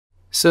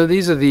So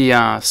these are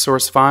the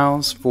source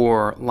files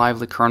for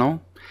Lively Kernel,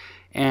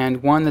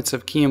 and one that's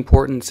of key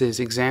importance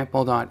is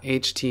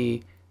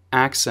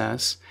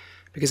example.htaccess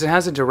because it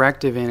has a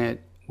directive in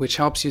it which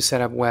helps you set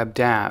up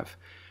WebDAV,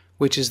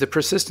 which is the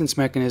persistence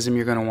mechanism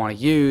you're going to want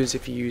to use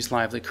if you use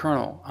Lively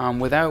Kernel.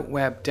 Without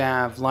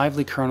WebDAV,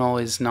 Lively Kernel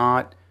is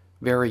not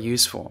very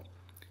useful,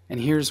 and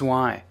here's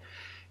why.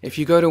 If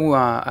you go to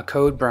a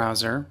code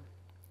browser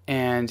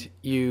and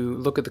you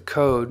look at the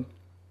code,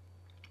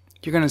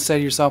 you're going to say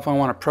to yourself, I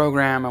want to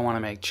program, I want to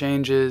make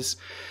changes,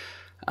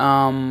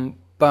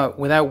 but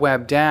without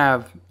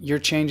WebDAV, your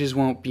changes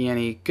won't be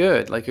any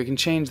good. Like, you can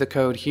change the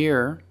code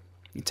here,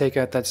 you take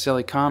out that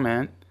silly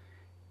comment,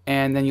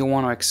 and then you'll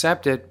want to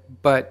accept it,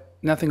 but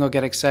nothing will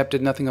get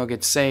accepted, nothing will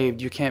get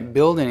saved. You can't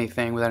build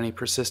anything without any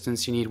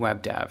persistence. You need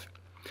WebDAV.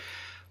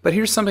 But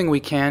here's something we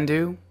can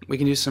do. We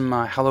can do some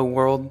hello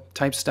world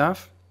type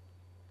stuff.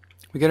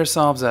 We get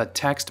ourselves a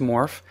text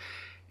morph,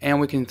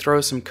 and we can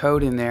throw some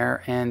code in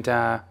there and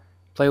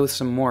play with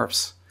some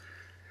morphs.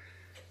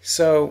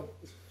 So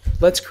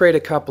let's create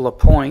a couple of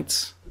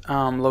points.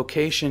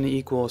 Location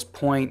equals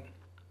point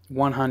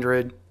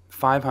 100,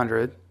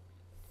 500,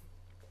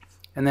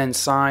 and then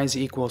size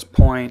equals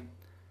point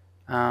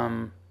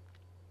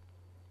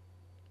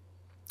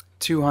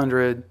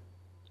 200,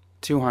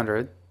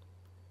 200.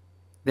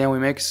 Then we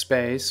make a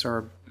space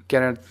or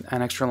get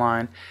an extra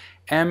line.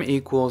 M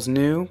equals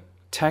new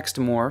text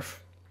morph.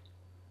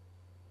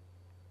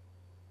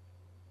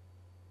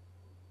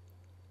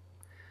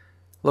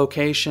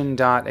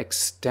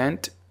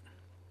 Location.extent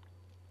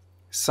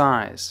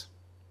size,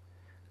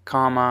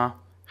 comma,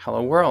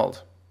 hello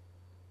world.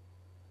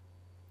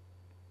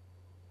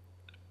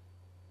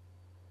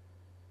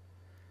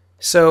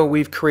 So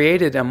we've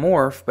created a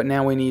morph, but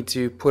now we need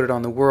to put it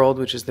on the world,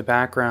 which is the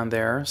background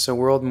there. So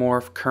world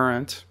morph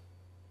current,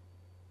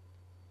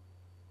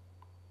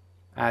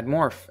 add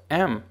morph,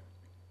 M.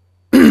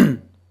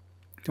 Then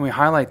we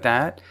highlight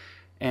that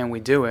and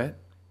we do it.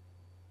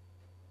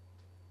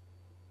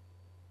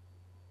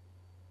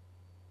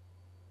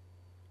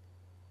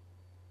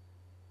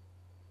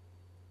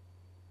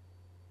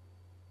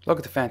 Look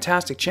at the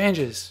fantastic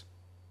changes.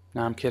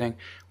 No, I'm kidding.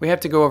 We have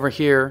to go over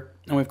here,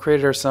 and we've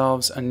created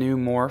ourselves a new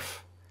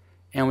morph,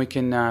 and we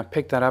can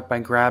pick that up by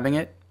grabbing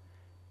it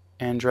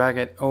and drag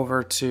it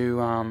over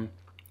to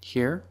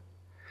here.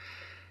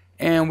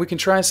 And we can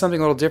try something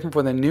a little different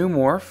for the new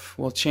morph.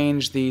 We'll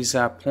change these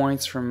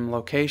points from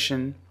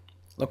location.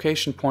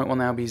 Location point will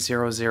now be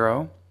 0,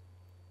 0.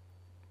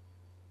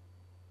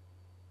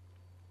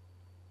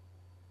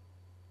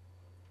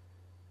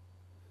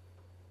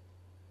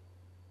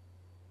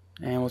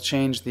 And we'll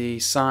change the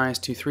size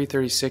to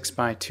 336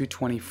 by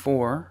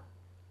 224.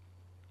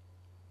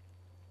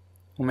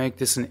 We'll make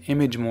this an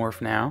image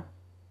morph now.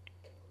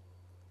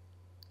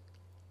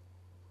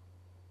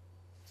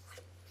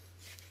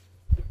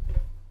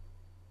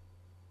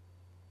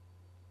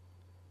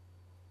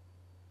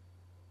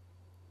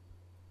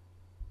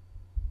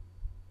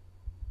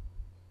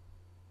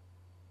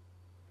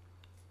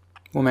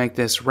 We'll make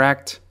this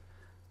rect,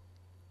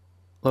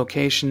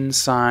 location,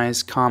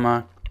 size,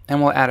 comma,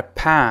 and we'll add a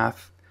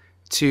path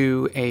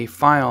to a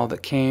file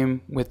that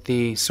came with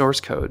the source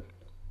code.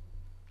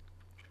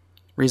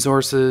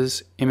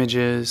 Resources,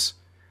 images,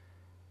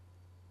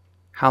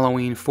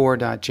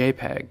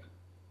 Halloween4.jpg.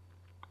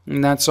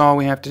 And that's all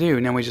we have to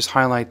do. Now we just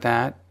highlight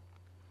that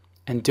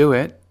and do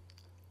it.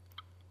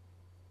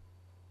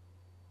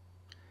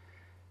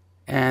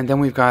 And then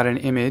we've got an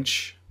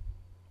image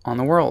on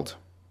the world.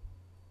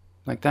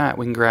 Like that.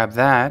 We can grab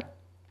that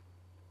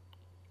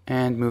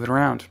and move it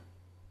around.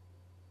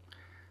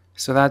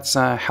 So that's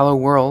Hello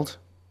World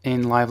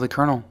in Lively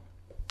Kernel.